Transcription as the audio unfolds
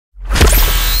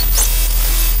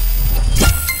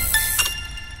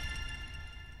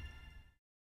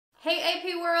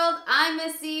world, I'm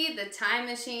Missy, the Time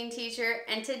Machine teacher,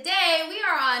 and today we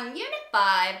are on Unit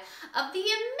 5 of the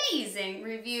amazing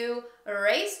review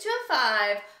Race to a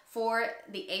 5 for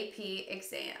the AP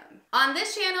exam. On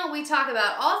this channel, we talk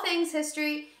about all things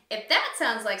history. If that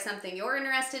sounds like something you're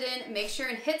interested in, make sure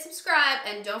and hit subscribe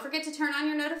and don't forget to turn on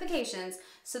your notifications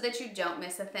so that you don't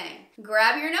miss a thing.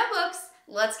 Grab your notebooks.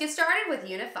 Let's get started with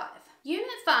Unit 5. Unit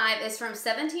 5 is from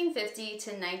 1750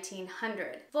 to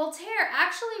 1900. Voltaire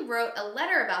actually wrote a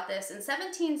letter about this in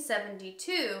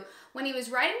 1772 when he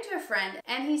was writing to a friend,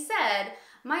 and he said,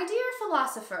 "My dear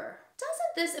philosopher,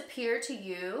 doesn't this appear to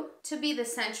you to be the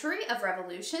century of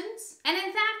revolutions?" And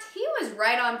in fact, he was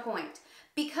right on point,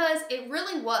 because it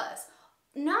really was.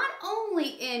 Not only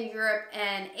in Europe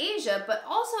and Asia, but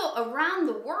also around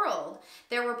the world,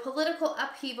 there were political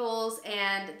upheavals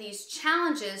and these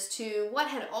challenges to what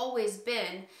had always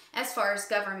been as far as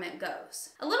government goes.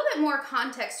 A little bit more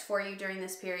context for you during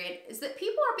this period is that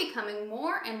people are becoming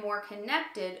more and more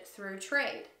connected through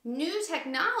trade. New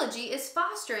technology is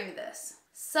fostering this,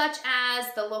 such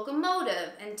as the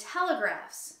locomotive and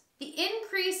telegraphs. The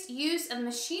increased use of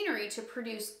machinery to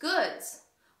produce goods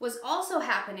was also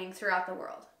happening throughout the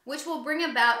world, which will bring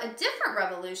about a different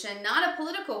revolution, not a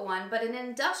political one, but an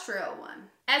industrial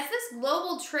one. As this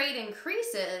global trade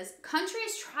increases,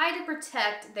 countries try to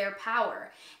protect their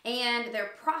power and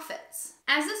their profits.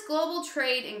 As this global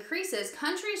trade increases,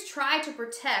 countries try to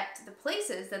protect the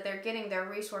places that they're getting their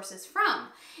resources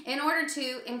from in order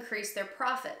to increase their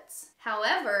profits.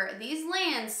 However, these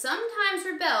lands sometimes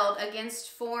rebelled against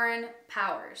foreign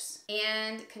powers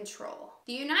and control.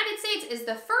 The United States is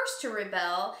the first to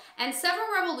rebel, and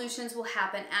several revolutions will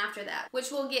happen after that, which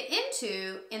we'll get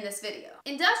into in this video.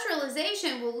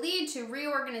 Industrialization will lead to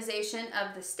reorganization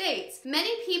of the states.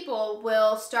 Many people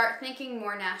will start thinking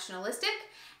more nationalistic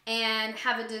and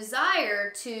have a desire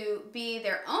to be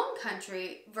their own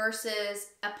country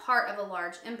versus a part of a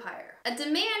large empire. A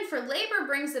demand for labor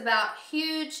brings about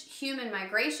huge human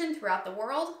migration throughout the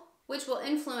world, which will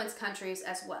influence countries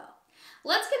as well.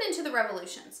 Let's get into the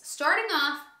revolutions, starting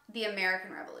off the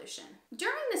American Revolution.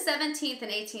 During the 17th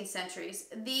and 18th centuries,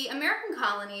 the American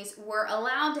colonies were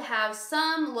allowed to have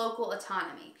some local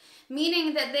autonomy,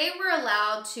 meaning that they were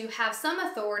allowed to have some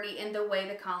authority in the way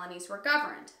the colonies were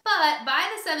governed. But by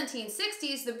the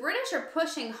 1760s, the British are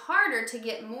pushing harder to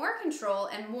get more control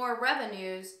and more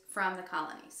revenues from the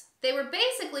colonies. They were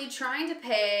basically trying to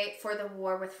pay for the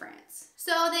war with France.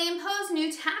 So they imposed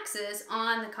new taxes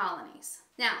on the colonies.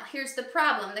 Now, here's the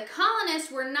problem. The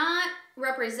colonists were not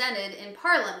represented in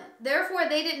Parliament. Therefore,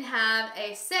 they didn't have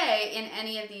a say in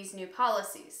any of these new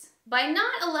policies. By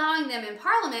not allowing them in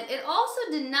Parliament, it also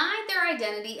denied their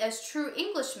identity as true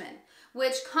Englishmen,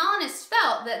 which colonists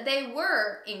felt that they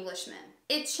were Englishmen.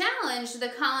 It challenged the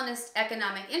colonists'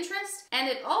 economic interest, and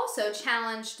it also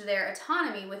challenged their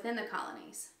autonomy within the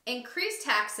colonies. Increased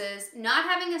taxes, not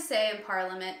having a say in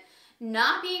Parliament,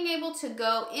 not being able to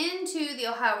go into the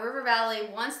Ohio River Valley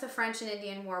once the French and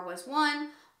Indian War was won.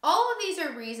 All of these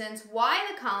are reasons why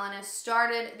the colonists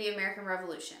started the American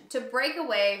Revolution, to break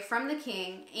away from the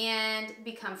king and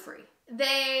become free.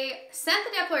 They sent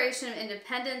the Declaration of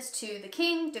Independence to the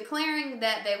king, declaring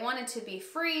that they wanted to be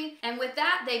free, and with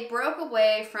that, they broke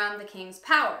away from the king's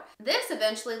power. This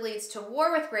eventually leads to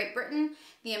war with Great Britain.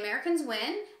 The Americans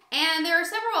win, and there are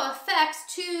several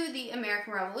effects to the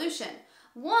American Revolution.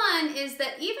 One is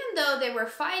that even though they were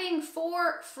fighting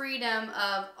for freedom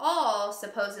of all,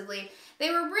 supposedly, they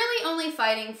were really only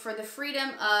fighting for the freedom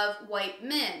of white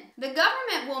men. The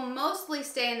government will mostly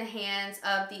stay in the hands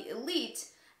of the elite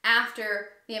after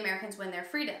the Americans win their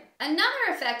freedom. Another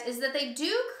effect is that they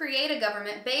do create a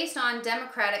government based on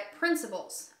democratic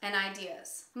principles and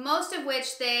ideas, most of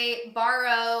which they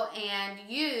borrow and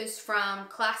use from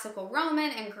classical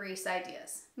Roman and Greece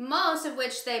ideas. Most of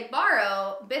which they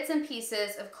borrow bits and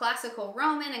pieces of classical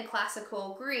Roman and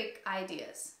classical Greek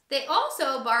ideas. They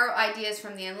also borrow ideas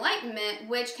from the Enlightenment,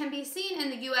 which can be seen in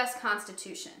the US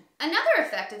Constitution. Another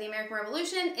effect of the American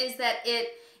Revolution is that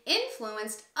it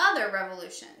influenced other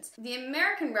revolutions. The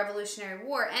American Revolutionary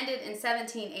War ended in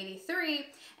 1783,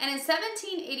 and in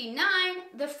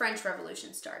 1789, the French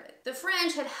Revolution started. The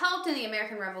French had helped in the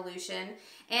American Revolution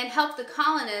and helped the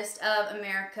colonists of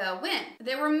America win.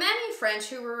 There were many French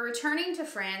who were returning to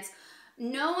France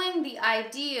knowing the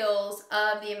ideals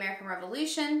of the American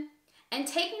Revolution and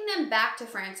taking them back to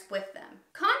France with them.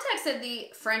 Context of the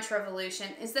French Revolution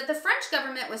is that the French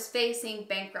government was facing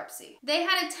bankruptcy. They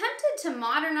had attempted to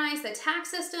modernize the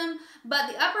tax system, but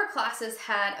the upper classes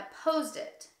had opposed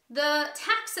it. The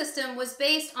tax system was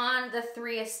based on the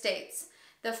three estates: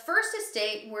 The first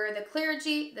estate were the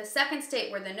clergy, the second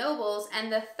estate were the nobles,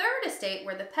 and the third estate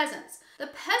were the peasants. The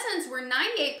peasants were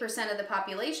 98% of the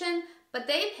population, but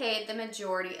they paid the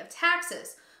majority of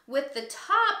taxes, with the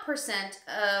top percent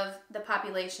of the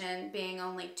population being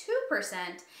only 2%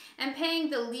 and paying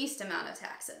the least amount of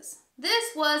taxes.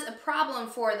 This was a problem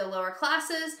for the lower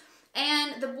classes,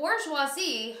 and the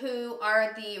bourgeoisie, who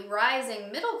are the rising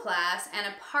middle class and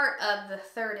a part of the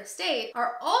third estate,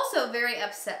 are also very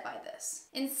upset by this.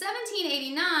 In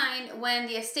 1789, when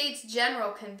the Estates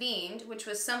General convened, which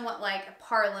was somewhat like a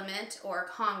parliament or a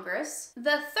congress,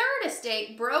 the third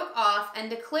estate broke off and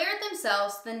declared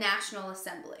themselves the National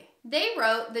Assembly. They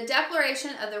wrote the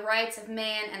Declaration of the Rights of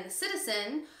Man and the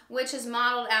Citizen, which is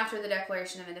modeled after the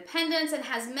Declaration of Independence and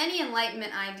has many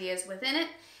Enlightenment ideas within it,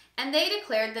 and they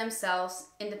declared themselves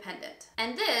independent.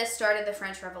 And this started the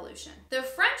French Revolution. The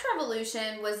French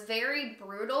Revolution was very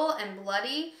brutal and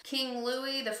bloody. King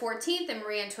Louis XIV and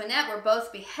Marie Antoinette were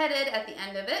both beheaded at the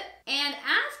end of it. And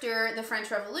after the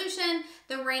French Revolution,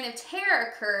 the Reign of Terror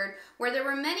occurred, where there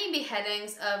were many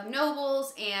beheadings of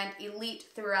nobles and elite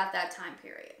throughout that time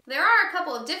period. There are a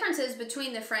couple of differences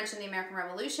between the French and the American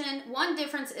Revolution. One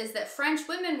difference is that French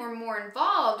women were more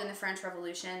involved in the French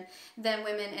Revolution than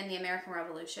women in the American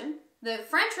Revolution. The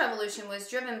French Revolution was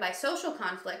driven by social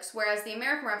conflicts, whereas the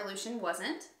American Revolution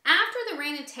wasn't. After the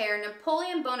Reign of Terror,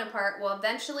 Napoleon Bonaparte will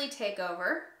eventually take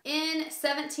over in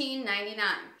 1799.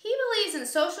 He believes in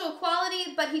social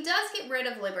equality, but he does get rid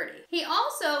of liberty. He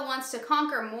also wants to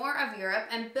conquer more of Europe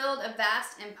and build a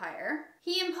vast empire.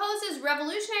 He imposes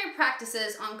revolutionary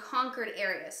practices on conquered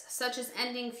areas, such as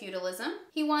ending feudalism.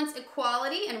 He wants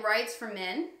equality and rights for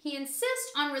men. He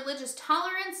insists on religious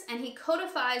tolerance, and he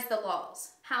codifies the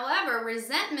laws. However,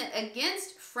 resentment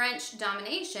against French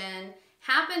domination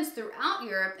happens throughout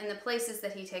Europe in the places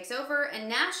that he takes over, and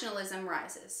nationalism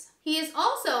rises. He is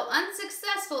also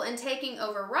unsuccessful in taking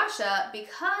over Russia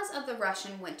because of the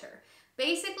Russian winter.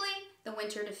 Basically, the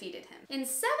winter defeated him. In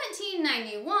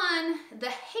 1791, the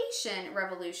Haitian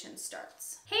Revolution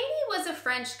starts. Haiti was a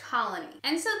French colony,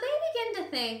 and so they begin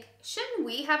to think, shouldn't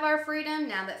we have our freedom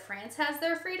now that France has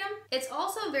their freedom? It's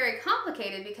also very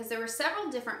complicated because there were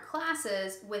several different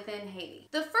classes within Haiti.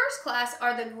 The first class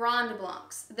are the Grand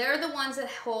Blancs. They're the ones that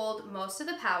hold most of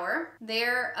the power.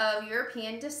 They're of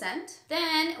European descent.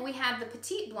 Then we have the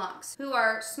Petit Blancs, who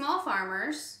are small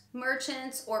farmers,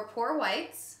 merchants, or poor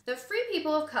whites, the free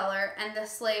people of color, and the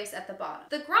slaves at the bottom.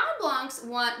 The Grand Blancs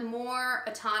want more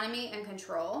autonomy and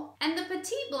control, and the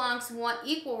Petit Blancs want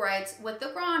equal rights with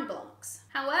the Grand Blancs.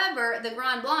 However, the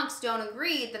Grand Blancs don't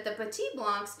agree that the Petit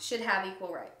Blancs should have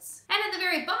equal rights. And at the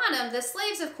very bottom, the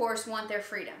slaves, of course, want their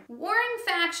freedom. Warring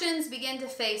factions begin to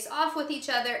face off with each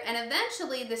other, and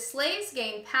eventually the slaves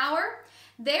gain power.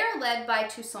 They're led by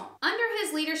Toussaint. Under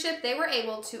his leadership, they were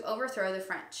able to overthrow the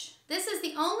French. This is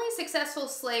the only successful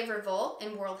slave revolt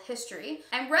in world history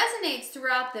and resonates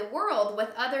throughout the world with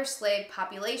other slave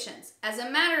populations. As a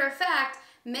matter of fact,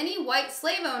 many white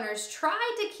slave owners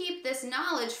tried to keep this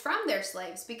knowledge from their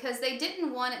slaves because they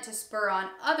didn't want it to spur on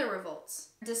other revolts.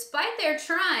 Despite their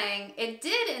trying, it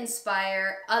did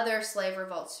inspire other slave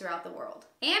revolts throughout the world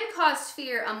and caused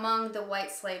fear among the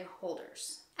white slave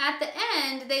holders. At the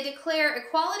end, they declare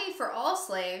equality for all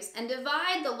slaves and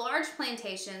divide the large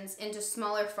plantations into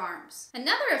smaller farms.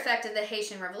 Another effect of the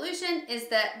Haitian Revolution is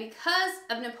that because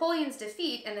of Napoleon's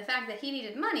defeat and the fact that he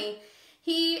needed money,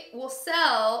 he will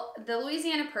sell the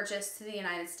Louisiana Purchase to the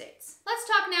United States. Let's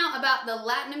talk now about the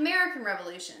Latin American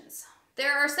revolutions.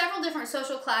 There are several different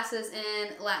social classes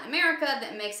in Latin America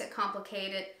that makes it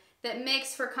complicated, that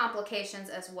makes for complications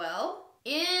as well.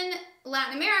 In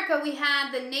Latin America, we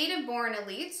had the native-born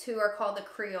elites, who are called the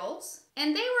Creoles,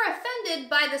 and they were offended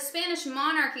by the Spanish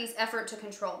monarchy's effort to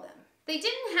control them. They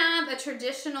didn't have a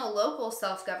traditional local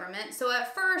self-government, so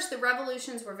at first the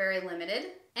revolutions were very limited,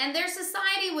 and their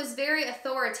society was very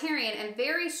authoritarian and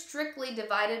very strictly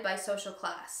divided by social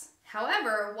class.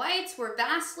 However, whites were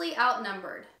vastly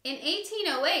outnumbered. In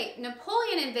 1808,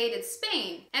 Napoleon invaded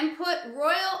Spain and put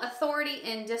royal authority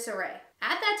in disarray.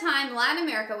 At that time, Latin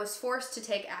America was forced to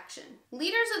take action.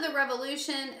 Leaders of the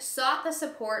revolution sought the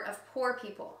support of poor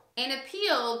people and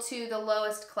appealed to the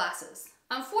lowest classes.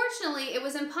 Unfortunately, it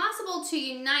was impossible to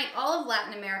unite all of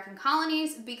Latin American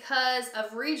colonies because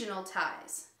of regional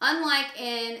ties. Unlike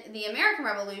in the American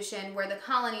Revolution, where the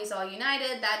colonies all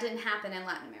united, that didn't happen in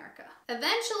Latin America.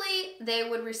 Eventually, they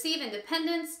would receive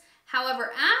independence.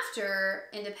 However, after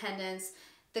independence,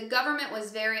 the government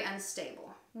was very unstable.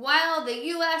 While the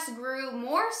U.S. grew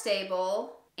more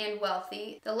stable and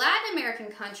wealthy, the Latin American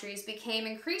countries became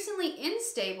increasingly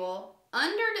unstable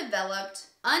underdeveloped,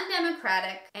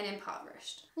 undemocratic, and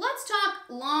impoverished. Let's talk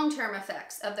long-term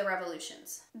effects of the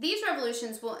revolutions. These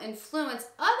revolutions will influence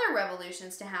other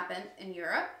revolutions to happen in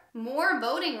Europe. More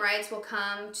voting rights will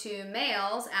come to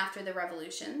males after the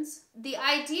revolutions. The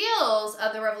ideals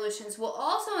of the revolutions will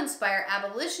also inspire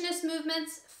abolitionist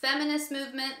movements, feminist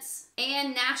movements,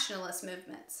 and nationalist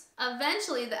movements.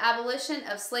 Eventually, the abolition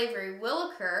of slavery will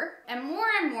occur, and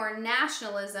more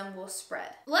nationalism will spread.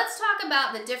 Let's talk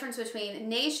about the difference between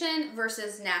nation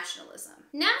versus nationalism.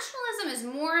 Nationalism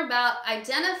is more about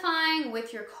identifying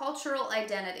with your cultural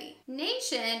identity.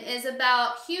 Nation is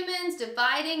about humans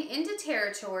dividing into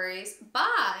territories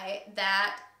by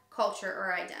that culture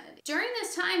or identity. During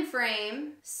this time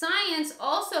frame, science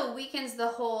also weakens the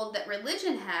hold that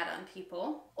religion had on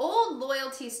people. Old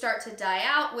loyalties start to die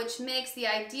out, which makes the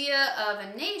idea of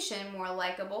a nation more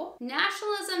likable.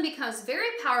 Nationalism becomes very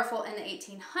powerful in the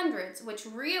 1800s, which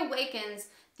reawakens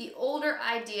the older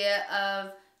idea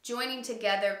of joining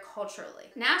together culturally.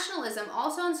 Nationalism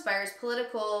also inspires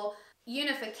political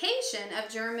unification of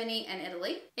Germany and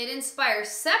Italy. It inspires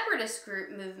separatist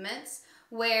group movements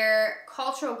where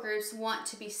cultural groups want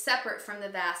to be separate from the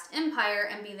vast empire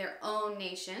and be their own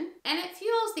nation, and it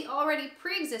fuels the already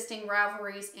pre-existing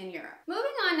rivalries in Europe.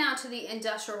 Moving on now to the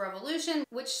Industrial Revolution,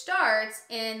 which starts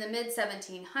in the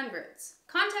mid-1700s.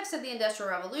 Context of the Industrial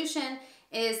Revolution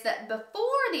is that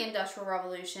before the Industrial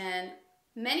Revolution,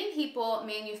 many people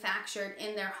manufactured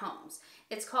in their homes.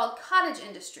 It's called cottage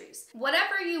industries.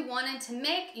 Whatever you wanted to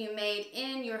make, you made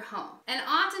in your home. And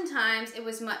oftentimes, it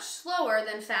was much slower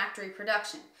than factory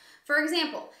production. For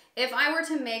example, if I were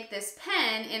to make this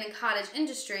pen in a cottage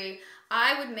industry,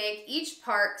 I would make each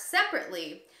part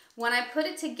separately. When I put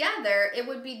it together, it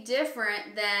would be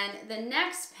different than the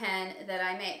next pen that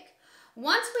I make.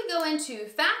 Once we go into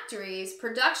factories,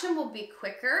 production will be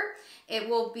quicker, it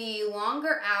will be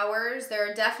longer hours. There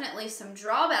are definitely some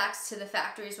drawbacks to the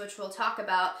factories, which we'll talk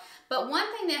about, but one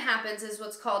thing that happens is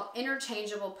what's called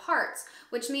interchangeable parts,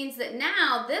 which means that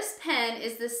now this pen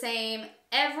is the same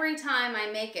every time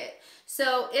I make it.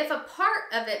 So if a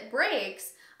part of it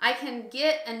breaks, I can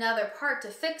get another part to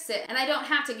fix it, and I don't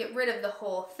have to get rid of the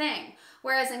whole thing.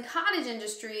 Whereas in cottage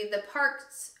industry, the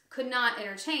parts could not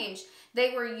interchange.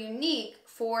 They were unique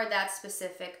for that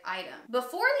specific item.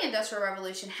 Before the Industrial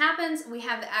Revolution happens, we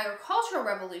have the Agricultural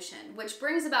Revolution, which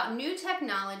brings about new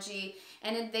technology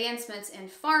and advancements in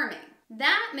farming.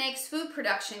 That makes food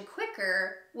production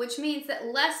quicker, which means that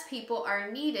less people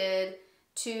are needed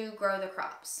to grow the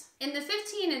crops. In the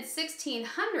 15 and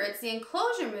 1600s, the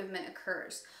enclosure movement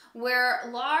occurs, where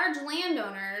large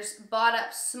landowners bought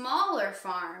up smaller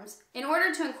farms in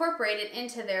order to incorporate it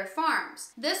into their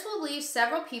farms. This will leave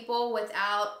several people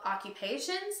without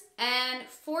occupations and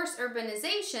force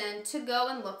urbanization to go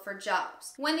and look for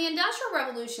jobs. When the Industrial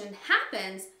Revolution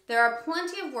happens, there are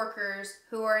plenty of workers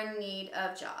who are in need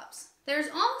of jobs. There's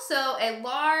also a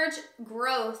large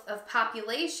growth of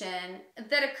population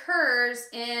that occurs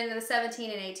in the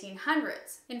 17 and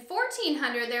 1800s. In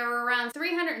 1400, there were around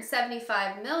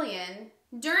 375 million.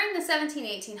 During the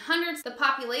 1700s, the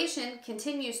population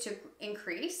continues to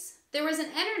increase. There was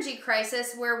an energy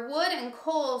crisis where wood and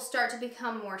coal start to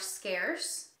become more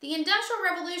scarce. The Industrial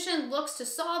Revolution looks to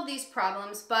solve these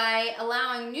problems by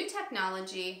allowing new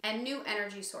technology and new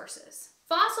energy sources.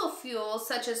 Fossil fuels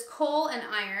such as coal and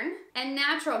iron and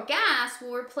natural gas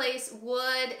will replace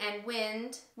wood and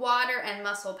wind, water and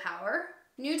muscle power.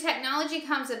 New technology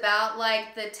comes about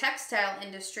like the textile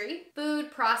industry,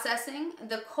 food processing,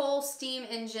 the coal steam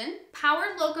engine,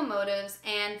 powered locomotives,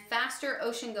 and faster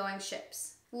ocean-going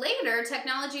ships. Later,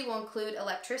 technology will include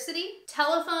electricity,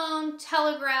 telephone,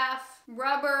 telegraph,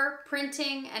 rubber,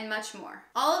 printing, and much more.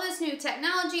 All of this new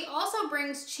technology also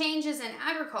brings changes in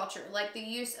agriculture, like the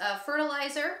use of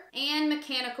fertilizer and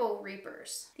mechanical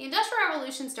reapers. The Industrial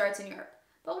Revolution starts in Europe.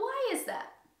 But why is that?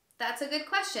 That's a good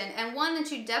question, and one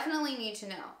that you definitely need to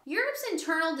know. Europe's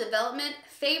internal development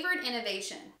favored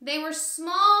innovation. They were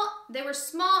small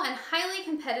and highly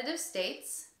competitive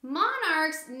states.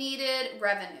 Monarchs needed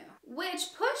revenue,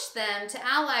 which pushed them to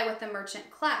ally with the merchant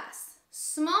class.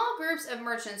 Small groups of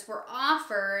merchants were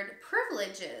offered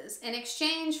privileges in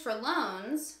exchange for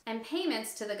loans and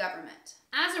payments to the government.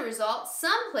 As a result,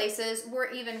 some places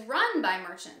were even run by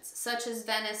merchants, such as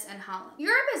Venice and Holland.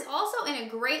 Europe is also in a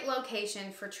great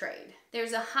location for trade.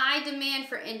 There's a high demand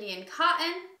for Indian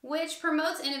cotton, which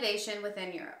promotes innovation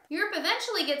within Europe. Europe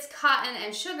eventually gets cotton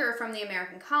and sugar from the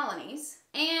American colonies,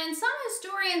 and some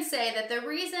historians say that the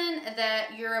reason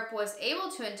that Europe was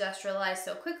able to industrialize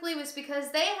so quickly was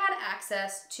because they had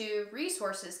access to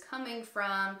resources coming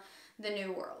from the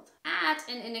New World at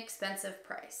an inexpensive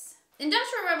price.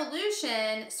 Industrial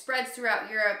Revolution spreads throughout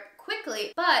Europe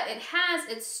quickly, but it has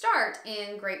its start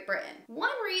in Great Britain.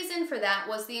 One reason for that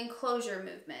was the enclosure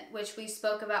movement, which we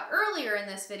spoke about earlier in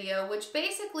this video, which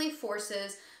basically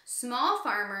forces small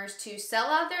farmers to sell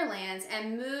out their lands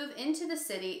and move into the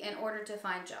city in order to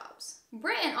find jobs.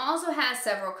 Britain also has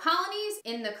several colonies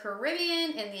in the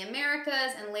Caribbean, in the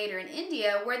Americas, and later in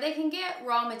India where they can get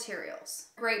raw materials.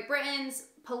 Great Britain's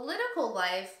political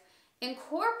life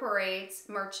incorporates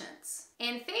merchants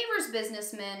and favors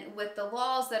businessmen with the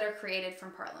laws that are created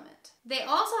from Parliament. They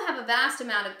also have a vast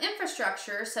amount of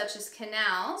infrastructure such as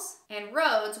canals and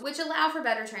roads which allow for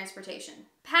better transportation.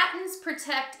 Patents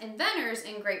protect inventors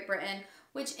in Great Britain,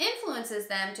 which influences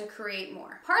them to create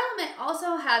more. Parliament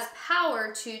also has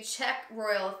power to check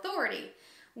royal authority,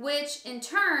 which in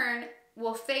turn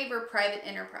will favor private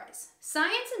enterprise.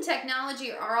 Science and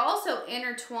technology are also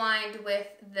intertwined with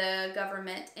the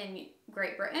government in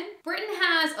Great Britain. Britain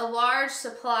has a large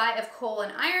supply of coal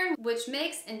and iron, which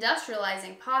makes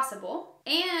industrializing possible.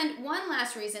 And one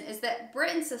last reason is that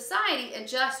Britain's society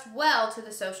adjusts well to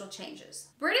the social changes.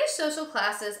 British social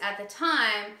classes at the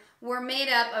time were made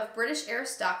up of British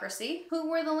aristocracy, who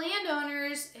were the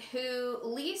landowners who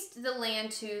leased the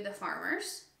land to the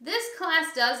farmers. This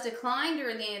class does decline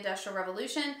during the Industrial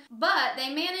Revolution, but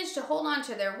they managed to hold on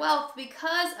to their wealth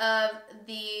because of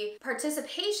the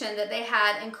participation that they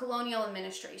had in colonial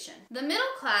administration. The middle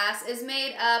class is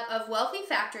made up of wealthy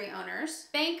factory owners,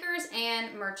 bankers,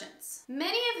 and merchants,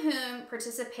 many of whom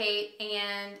participate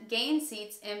and gain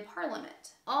seats in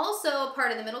Parliament. Also a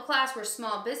part of the middle class were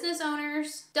small business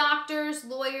owners, doctors,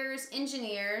 lawyers,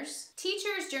 engineers,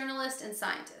 teachers, journalists, and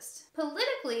scientists.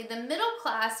 Politically, the middle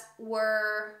class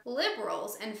were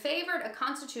liberals and favored a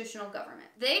constitutional government.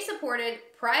 They supported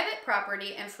private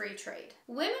property and free trade.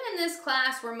 Women in this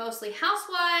class were mostly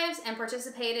housewives and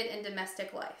participated in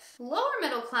domestic life. Lower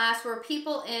middle class were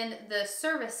people in the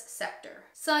service sector,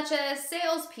 such as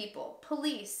salespeople,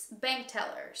 police, bank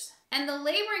tellers. And the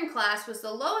laboring class was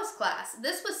the lowest class.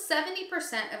 This was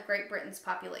 70% of Great Britain's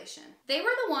population. They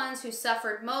were the ones who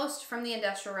suffered most from the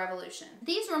Industrial Revolution.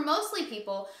 These were mostly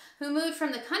people who moved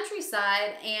from the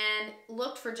countryside and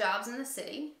looked for jobs in the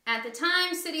city. At the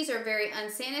time, cities are very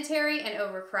unsanitary and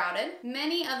overcrowded.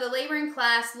 Many of the laboring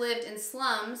class lived in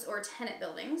slums or tenant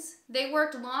buildings. They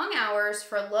worked long hours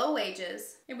for low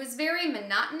wages. It was very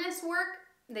monotonous work.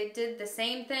 They did the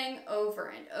same thing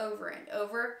over and over and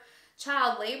over.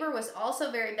 Child labor was also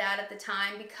very bad at the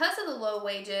time. Because of the low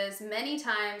wages, many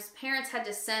times parents had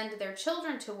to send their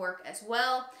children to work as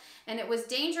well, and it was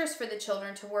dangerous for the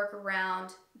children to work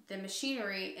around the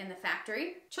machinery in the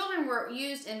factory. Children were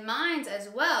used in mines as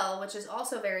well, which is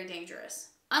also very dangerous.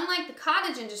 Unlike the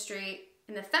cottage industry,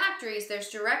 in the factories, there's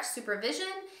direct supervision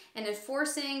and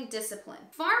enforcing discipline.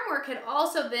 Farm work had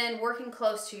also been working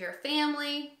close to your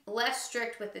family, less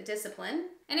strict with the discipline,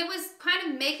 and it was kind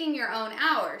of making your own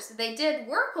hours. They did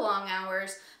work long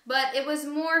hours, but it was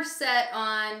more set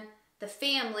on the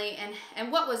family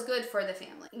and what was good for the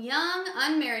family. Young,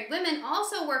 unmarried women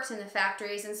also worked in the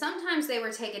factories, and sometimes they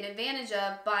were taken advantage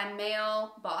of by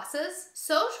male bosses.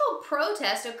 Social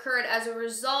protest occurred as a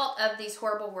result of these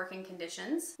horrible working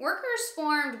conditions. Workers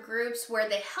formed groups where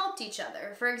they helped each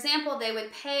other. For example, they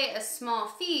would pay a small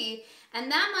fee,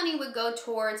 and that money would go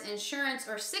towards insurance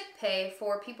or sick pay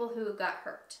for people who got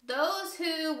hurt. Those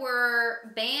who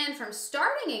were banned from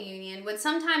starting a union would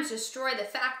sometimes destroy the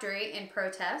factory in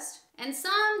protest, and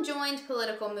some joined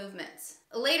political movements.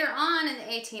 Later on in the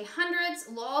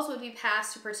 1800s, laws would be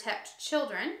passed to protect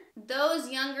children. Those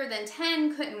younger than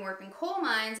 10 couldn't work in coal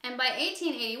mines, and by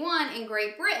 1881 in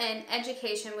Great Britain,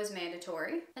 education was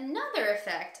mandatory. Another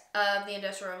effect of the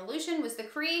Industrial Revolution was the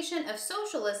creation of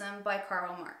socialism by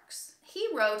Karl Marx. He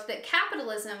wrote that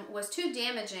capitalism was too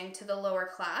damaging to the lower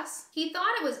class. He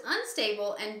thought it was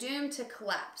unstable and doomed to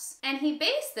collapse, and he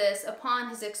based this upon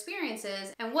his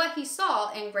experiences and what he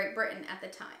saw in Great Britain at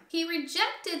the time. He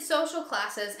rejected social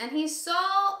classes, and he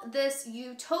saw this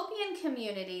utopian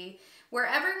community where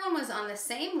everyone was on the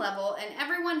same level and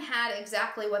everyone had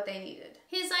exactly what they needed.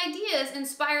 His ideas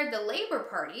inspired the Labour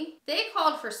Party. They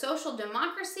called for social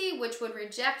democracy, which would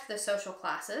reject the social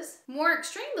classes. More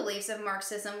extreme beliefs of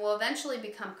Marxism will eventually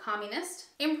become communist.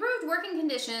 Improved working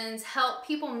conditions help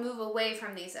people move away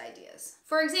from these ideas.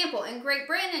 For example, in Great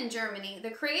Britain and Germany, the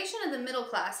creation of the middle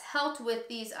class helped with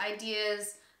these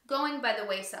ideas going by the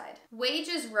wayside.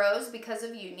 Wages rose because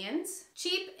of unions.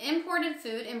 Cheap imported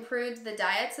food improved the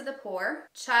diets of the poor.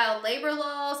 Child labor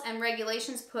laws and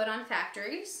regulations put on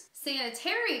factories.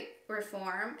 Sanitary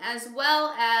reform, as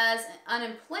well as an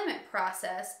unemployment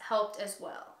process, helped as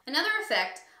well. Another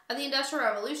effect of the Industrial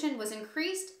Revolution was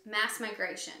increased mass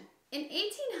migration. In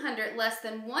 1800, less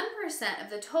than 1% of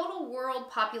the total world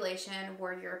population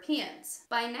were Europeans.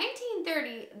 By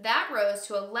 1930, that rose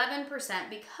to 11%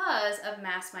 because of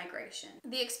mass migration.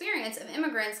 The experience of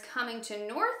immigrants coming to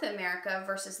North America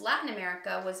versus Latin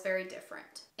America was very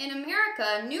different. In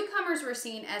America, newcomers were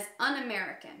seen as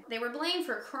un-American. They were blamed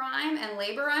for crime and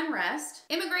labor unrest.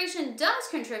 Immigration does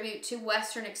contribute to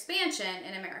Western expansion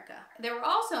in America. There were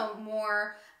also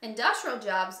more industrial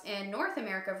jobs in North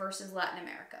America versus Latin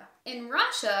America. In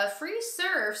Russia, free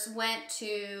serfs went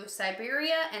to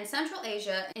Siberia and Central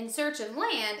Asia in search of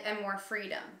land and more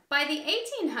freedom. By the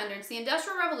 1800s, the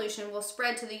Industrial Revolution will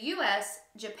spread to the US,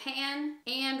 Japan,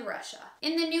 and Russia.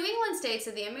 In the New England states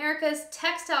of the Americas,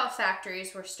 textile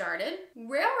factories were started.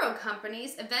 Railroad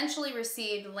companies eventually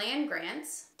received land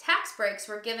grants. Tax breaks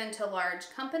were given to large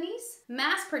companies.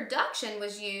 Mass production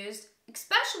was used,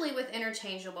 especially with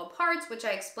interchangeable parts, which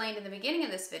I explained in the beginning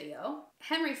of this video.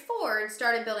 Henry Ford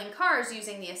started building cars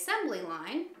using the assembly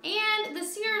line, and the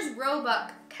Sears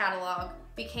Roebuck catalog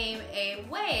became a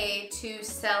way to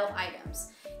sell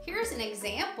items. Here's an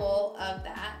example of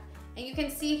that, and you can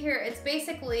see here it's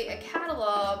basically a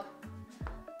catalog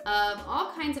of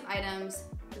all kinds of items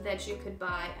that you could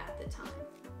buy at the time.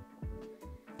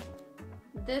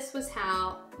 This was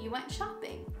how you went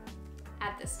shopping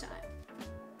at this time.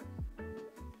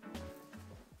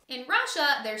 In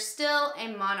Russia, there's still a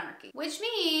monarchy, which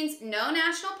means no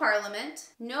national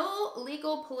parliament, no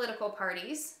legal political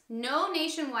parties, no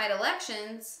nationwide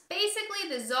elections. Basically,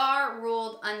 the Tsar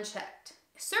ruled unchecked.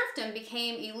 Serfdom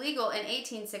became illegal in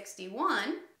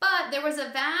 1861, but there was a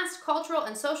vast cultural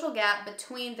and social gap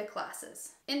between the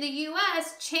classes. In the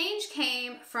US, change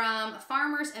came from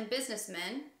farmers and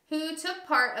businessmen who took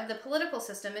part of the political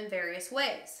system in various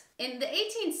ways. In the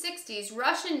 1860s,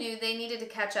 Russia knew they needed to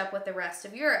catch up with the rest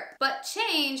of Europe, but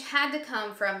change had to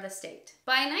come from the state.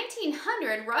 By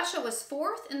 1900, Russia was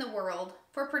fourth in the world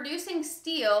for producing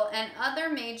steel and other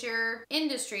major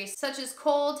industries such as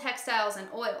coal, textiles, and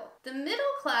oil. The middle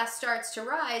class starts to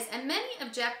rise, and many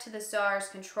object to the Tsar's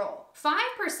control.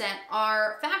 5%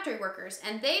 are factory workers,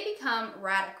 and they become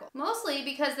radical, mostly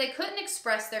because they couldn't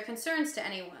express their concerns to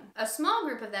anyone. A small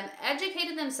group of them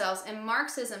educated themselves in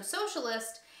Marxism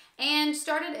socialist and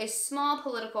started a small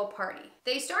political party.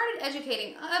 They started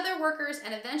educating other workers,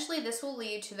 and eventually this will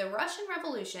lead to the Russian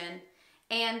Revolution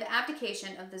and the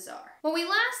abdication of the Tsar. When we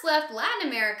last left Latin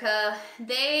America,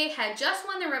 they had just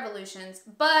won their revolutions,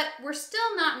 but were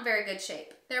still not in very good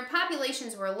shape. Their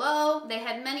populations were low, they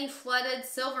had many flooded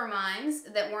silver mines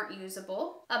that weren't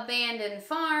usable, abandoned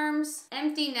farms,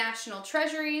 empty national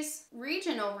treasuries,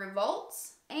 regional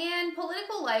revolts, and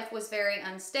political life was very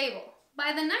unstable.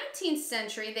 By the 19th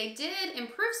century, they did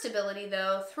improve stability,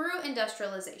 though, through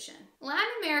industrialization. Latin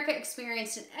America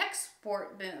experienced an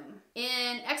export boom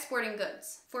in exporting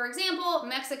goods. For example,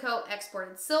 Mexico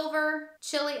exported silver,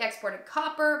 Chile exported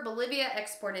copper, Bolivia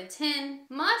exported tin.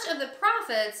 Much of the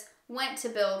profits went to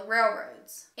build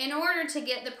railroads in order to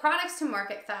get the products to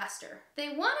market faster. They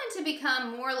wanted to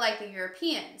become more like the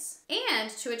Europeans and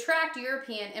to attract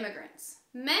European immigrants.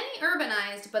 Many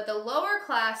urbanized, but the lower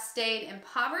class stayed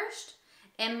impoverished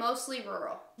and mostly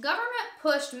rural. Government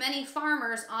pushed many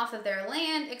farmers off of their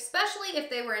land, especially if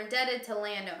they were indebted to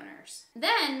landowners.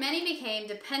 Then many became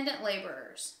dependent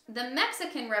laborers. The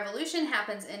Mexican Revolution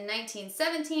happens in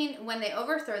 1917 when they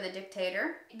overthrow the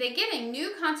dictator. They get a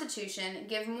new constitution,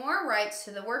 give more rights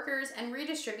to the workers, and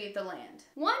redistribute the land.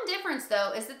 One difference,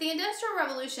 though, is that the Industrial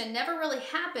Revolution never really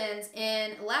happens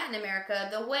in Latin America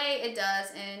the way it does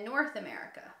in North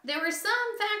America. There were some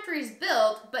factories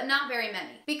built, but not very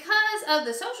many. Because of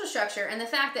the social structure and the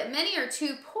fact that many are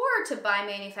too poor to buy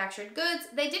manufactured goods,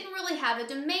 they didn't really have a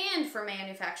demand for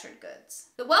manufactured goods.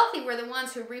 The wealthy were the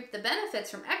ones who reaped the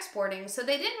benefits from exporting, so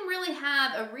they didn't really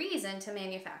have a reason to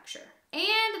manufacture.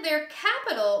 And their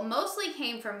capital mostly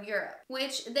came from Europe,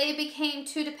 which they became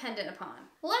too dependent upon.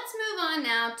 Let's move on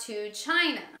now to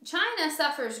China. China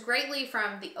suffers greatly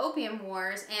from the Opium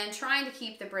Wars and trying to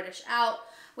keep the British out,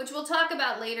 which we'll talk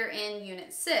about later in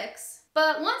Unit 6.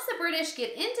 But once the British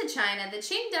get into China, the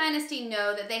Qing dynasty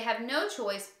know that they have no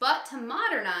choice but to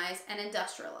modernize and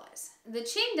industrialize. The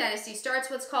Qing dynasty starts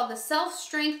what's called the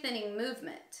self-strengthening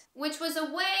movement, which was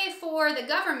a way for the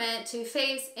government to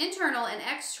face internal and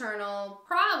external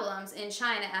problems in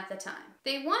China at the time.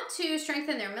 They want to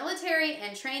strengthen their military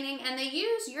and training, and they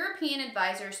use European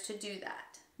advisors to do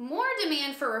that. More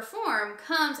demand for reform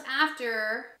comes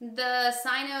after the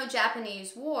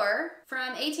Sino-Japanese War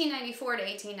from 1894 to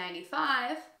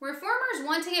 1895. Reformers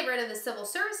want to get rid of the civil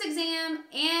service exam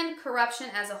and corruption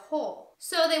as a whole.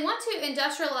 So they want to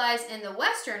industrialize in the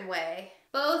Western way,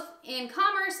 both in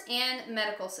commerce and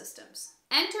medical systems.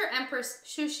 Enter Empress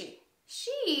Shushi.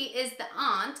 She is the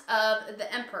aunt of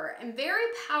the emperor and very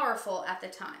powerful at the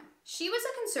time. She was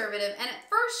a conservative, and at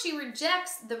first she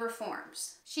rejects the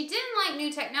reforms. She didn't like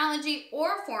new technology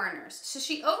or foreigners, so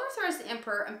she overthrows the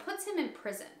emperor and puts him in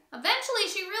prison. Eventually,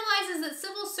 she realizes that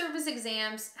civil service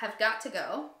exams have got to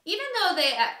go. Even though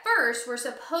they at first were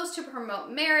supposed to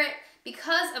promote merit,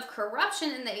 because of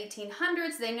corruption in the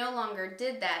 1800s, they no longer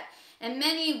did that. And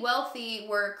many wealthy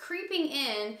were creeping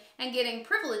in and getting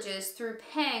privileges through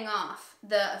paying off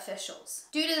the officials.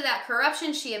 Due to that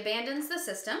corruption, she abandons the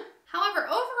system. However,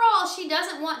 overall, she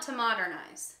doesn't want to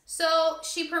modernize. So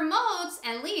she promotes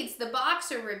and leads the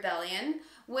Boxer Rebellion,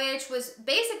 which was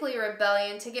basically a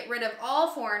rebellion to get rid of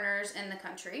all foreigners in the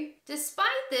country. Despite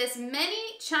this,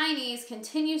 many Chinese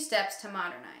continue steps to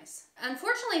modernize.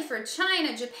 Unfortunately for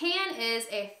China, Japan is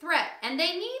a threat, and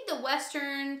they need the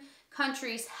Western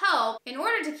countries' help in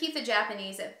order to keep the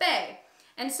Japanese at bay.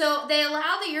 And so they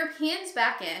allow the Europeans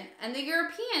back in, and the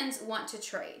Europeans want to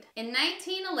trade. In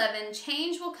 1911,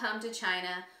 change will come to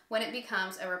China when it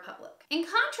becomes a republic. In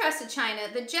contrast to China,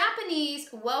 the Japanese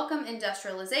welcome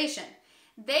industrialization.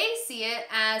 They see it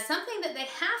as something that they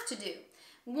have to do.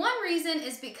 One reason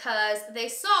is because they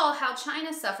saw how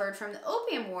China suffered from the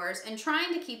Opium Wars and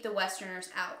trying to keep the Westerners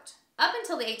out. Up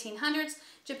until the 1800s,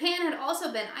 Japan had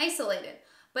also been isolated.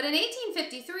 But in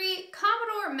 1853,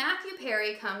 Commodore Matthew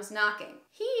Perry comes knocking.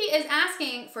 He is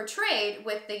asking for trade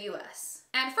with the US.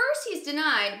 At first he's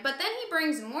denied, but then he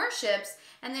brings more ships,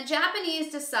 and the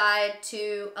Japanese decide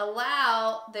to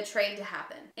allow the trade to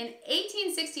happen. In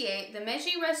 1868, the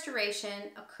Meiji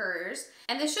Restoration occurs,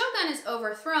 and the shogun is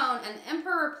overthrown and the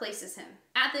emperor replaces him.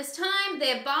 At this time,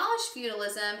 they abolish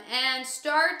feudalism and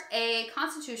start a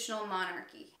constitutional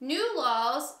monarchy. New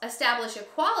laws establish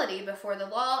equality before the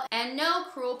law and no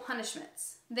cruel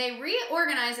punishments. They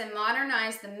reorganize and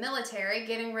modernize the military,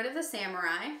 getting rid of the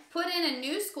samurai, put in a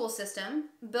new school system,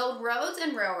 build roads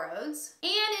and railroads,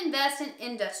 and invest in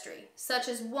industry, such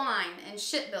as wine and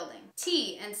shipbuilding,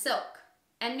 tea and silk,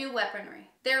 and new weaponry.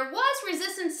 There was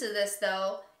resistance to this,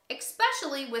 though,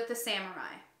 especially with the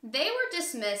samurai. They were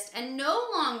dismissed and no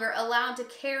longer allowed to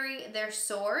carry their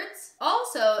swords.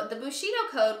 Also, the Bushido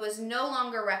Code was no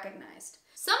longer recognized.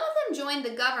 Some of them joined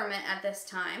the government at this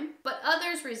time, but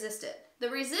others resisted. The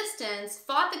resistance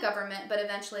fought the government but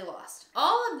eventually lost.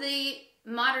 All of the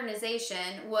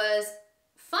modernization was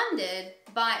funded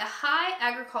by a high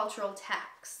agricultural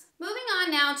tax. Moving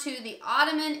on now to the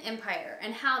Ottoman Empire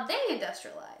and how they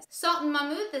industrialized. Sultan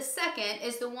Mahmud II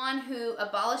is the one who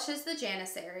abolishes the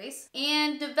Janissaries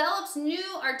and develops new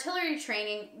artillery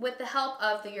training with the help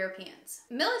of the Europeans.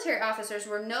 Military officers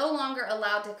were no longer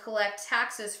allowed to collect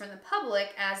taxes from the public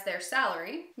as their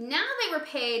salary. Now they were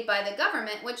paid by the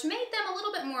government, which made them a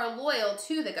little bit more loyal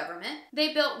to the government.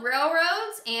 They built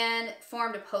railroads and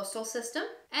formed a postal system,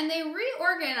 and they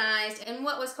reorganized in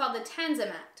what was called the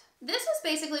Tanzimat. This was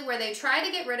basically where they tried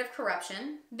to get rid of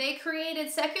corruption. They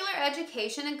created secular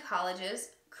education in colleges,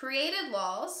 created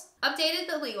laws, updated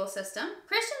the legal system.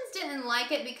 Christians didn't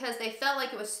like it because they felt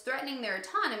like it was threatening their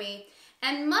autonomy,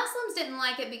 and Muslims didn't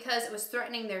like it because it was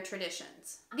threatening their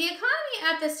traditions. The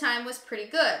economy at this time was pretty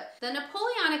good. The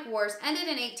Napoleonic Wars ended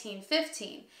in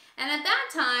 1815, and at that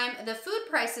time, the food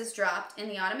prices dropped in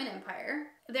the Ottoman Empire.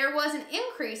 There was an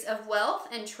increase of wealth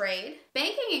and trade.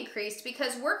 Banking increased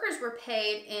because workers were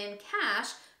paid in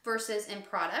cash versus in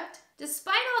product.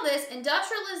 Despite all this,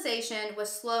 industrialization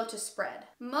was slow to spread.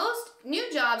 Most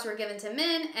new jobs were given to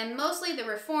men, and mostly the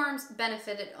reforms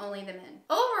benefited only the men.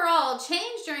 Overall,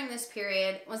 change during this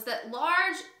period was that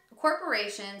large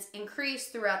corporations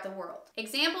increased throughout the world.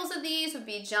 Examples of these would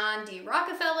be John D.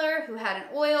 Rockefeller, who had an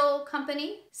oil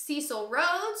company, Cecil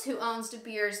Rhodes, who owns De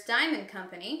Beers Diamond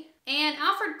Company, and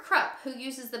Alfred Krupp, who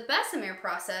uses the Bessemer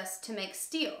process to make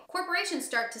steel. Corporations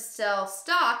start to sell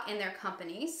stock in their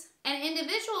companies, and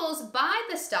individuals buy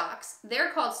the stocks,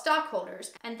 they're called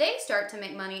stockholders, and they start to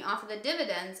make money off of the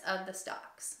dividends of the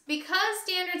stocks. Because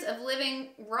standards of living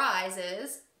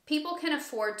rises, people can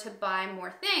afford to buy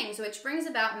more things, which brings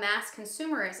about mass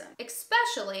consumerism,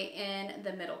 especially in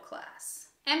the middle class.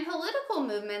 And political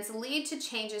movements lead to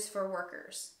changes for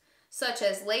workers, such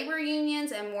as labor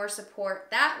unions and more support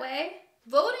that way.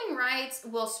 Voting rights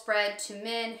will spread to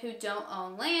men who don't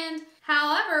own land.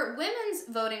 However, women's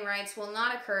voting rights will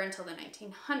not occur until the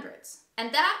 1900s.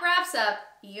 And that wraps up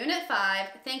Unit 5.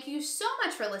 Thank you so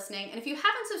much for listening. And if you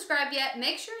haven't subscribed yet,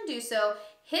 make sure and do so.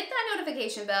 Hit that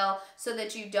notification bell so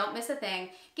that you don't miss a thing.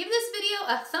 Give this video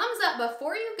a thumbs up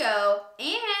before you go,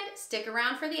 and stick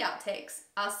around for the outtakes.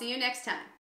 I'll see you next time.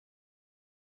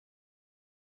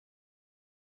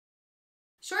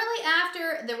 Shortly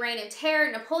after the Reign of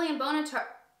Terror, Napoleon Bonaparte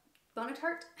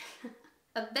Bonaparte.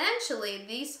 Eventually,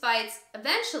 these fights,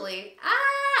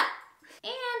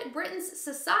 and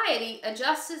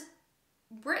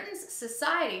Britain's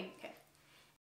society, okay,